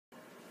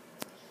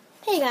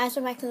Hey guys,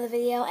 welcome back to the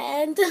video,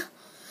 and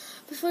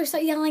before you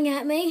start yelling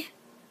at me,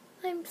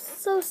 I'm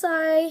so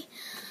sorry.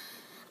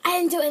 I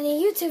didn't do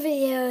any YouTube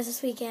videos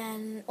this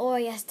weekend, or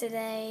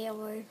yesterday,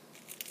 or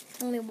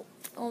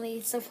only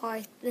so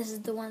far, this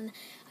is the one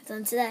I've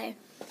done today.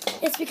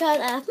 It's because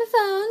I left my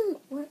phone,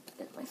 where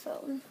is my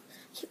phone?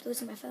 I keep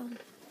losing my phone.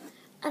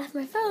 I left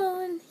my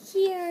phone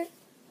here.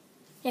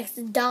 Yeah, 'cause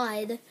it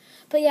died.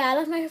 But yeah, I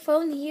left my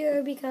phone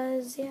here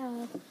because,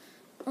 yeah.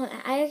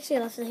 I actually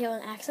left it here on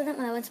accident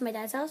when I went to my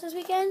dad's house this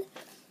weekend.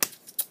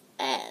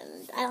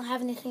 And I don't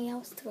have anything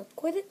else to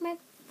record my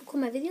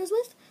videos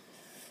with.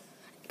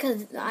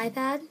 Because the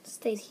iPad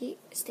stayed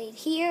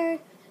here.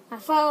 My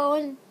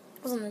phone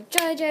was on the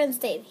charger and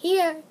stayed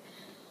here.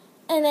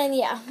 And then,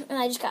 yeah. And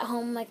I just got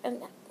home like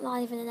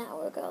not even an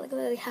hour ago. Like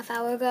literally half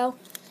hour ago.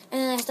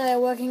 And then I started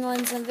working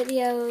on some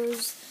video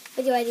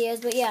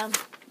ideas. But yeah.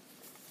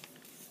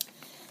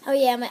 Oh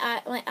yeah,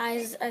 my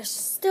eyes are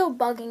still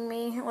bugging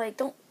me. Like,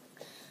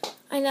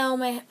 I know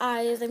my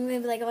eyes, I'm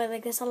going to be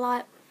like this a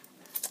lot.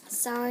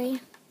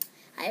 Sorry.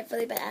 I have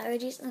really bad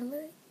allergies and I'm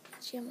really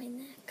itchy on my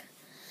neck.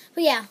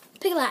 But yeah,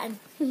 Pig Latin.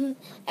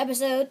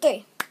 Episode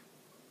 3.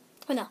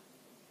 Oh no,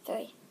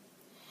 3.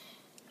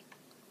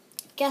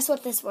 Guess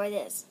what this word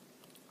is?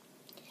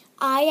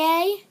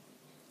 IA,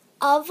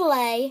 of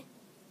lay,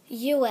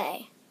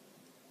 UA.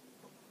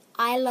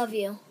 I love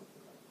you.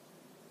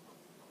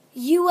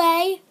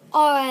 UA,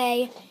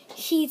 RA,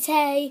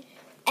 hite,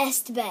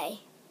 est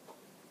bay.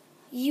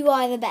 You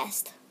are the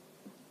best.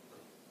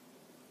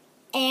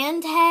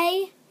 And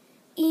hey,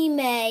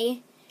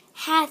 email,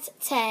 hat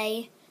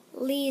tay,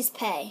 lease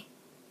pay.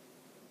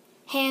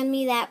 Hand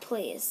me that,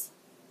 please.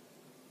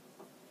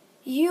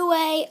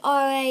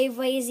 UARA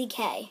Razy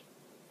K.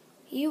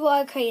 You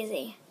are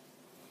crazy.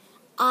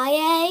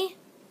 IA,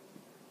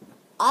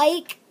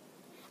 Ike,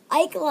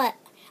 Ote,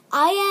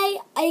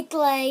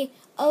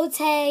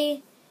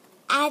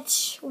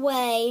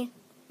 Atchway,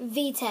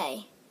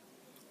 Vite.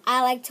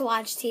 I like to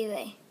watch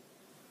TV.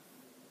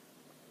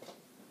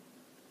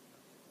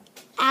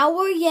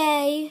 Our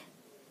yay,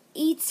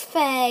 eats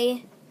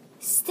fay,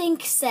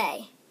 stink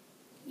say.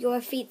 Your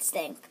feet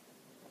stink.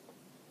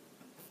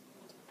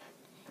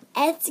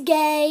 Et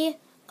gay,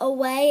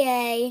 away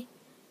a,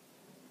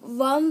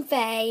 rum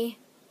fay,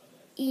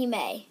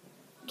 eme.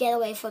 Get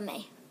away from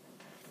me.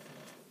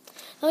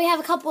 Then we have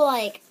a couple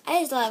I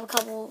still have a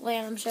couple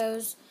random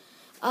shows.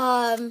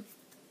 Aquay,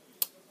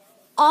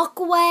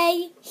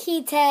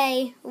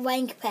 hite,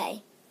 rank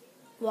pay.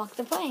 Walk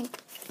the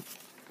plank.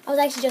 I was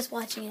actually just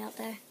watching it out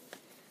there.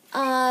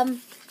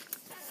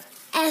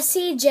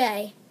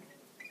 SCJ.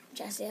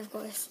 Jesse, of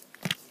course.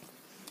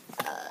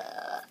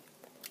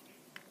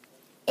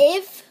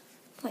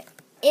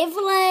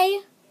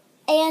 Ivlay,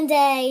 and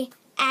a,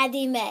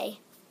 Addy May.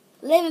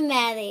 Live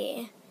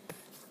Maddie.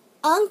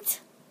 Unct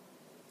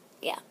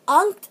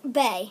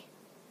Bay.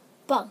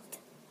 Bunked.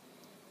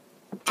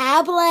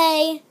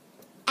 Ablay,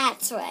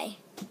 Atsray.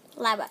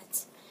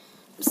 Labbats.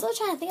 I'm still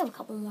trying to think of a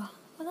couple more.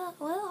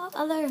 What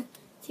other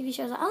TV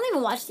shows? I don't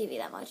even watch TV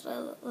that much,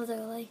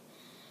 literally.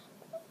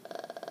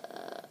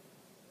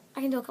 I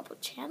can do a couple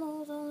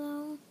channels, I don't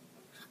know.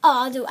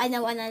 Oh, I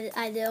know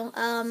I do.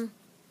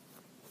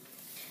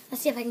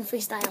 Let's see if I can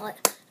freestyle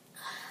it.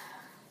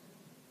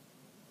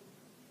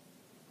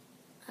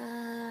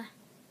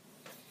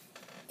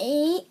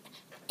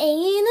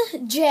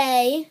 Ain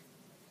J,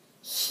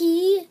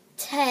 he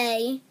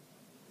tay,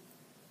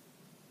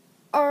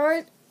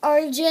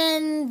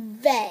 Arjun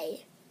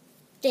Vay.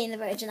 Jane the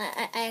Virgin.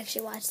 I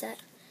actually watched that.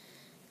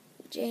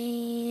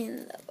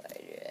 Jane the Virgin.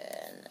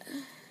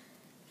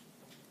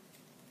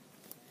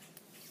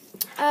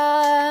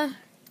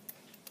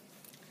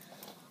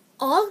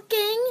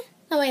 Alking.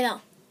 No, wait,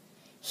 no.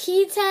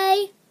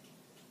 Hite.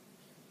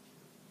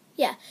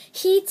 Yeah.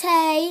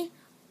 Hite,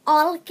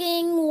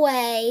 Alking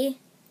Way,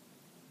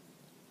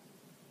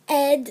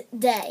 Ed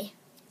Day.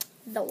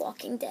 The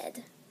Walking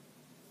Dead.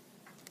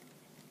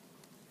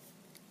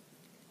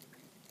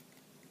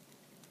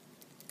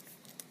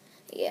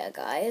 Yeah,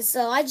 guys,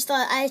 so I just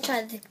thought I'd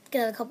try to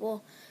get a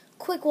couple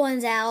quick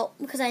ones out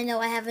because I know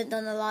I haven't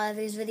done a lot of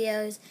these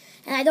videos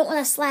and I don't want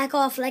to slack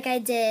off like I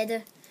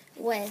did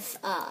with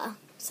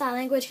sign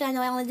language because I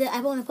know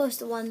I've only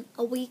posted one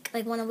a week,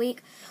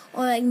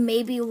 or like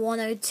maybe 1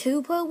 or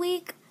 2 per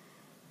week.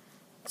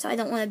 So I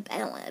don't want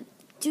to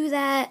do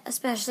that,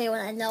 especially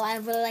when I know I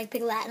really like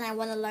Pig Latin and I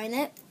want to learn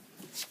it.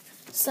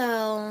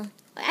 So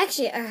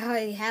actually, I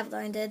already have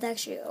learned it. It's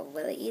actually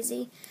really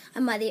easy. I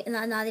might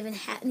not even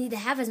need to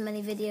have as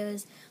many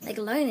videos, like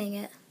learning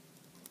it.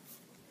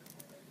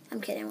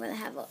 I'm kidding. I'm going to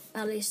have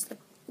at least a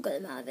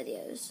good amount of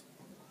videos.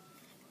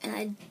 And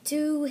I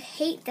do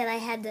hate that I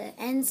had to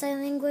end sign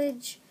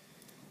language.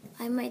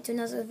 I might do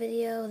another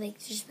video,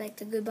 just like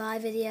the goodbye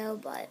video,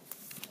 but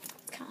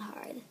it's kind of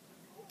hard.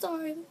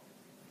 Sorry.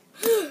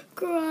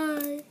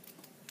 Cry.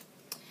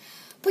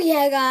 But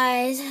yeah,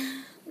 guys.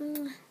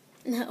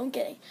 No, I'm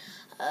kidding.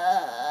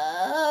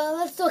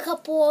 Let's do a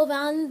couple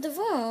around the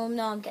room.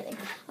 No, I'm kidding.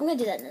 I'm going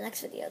to do that in the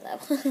next video, though.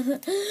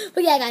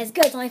 But yeah, guys,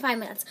 good. It's only 5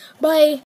 minutes. Bye.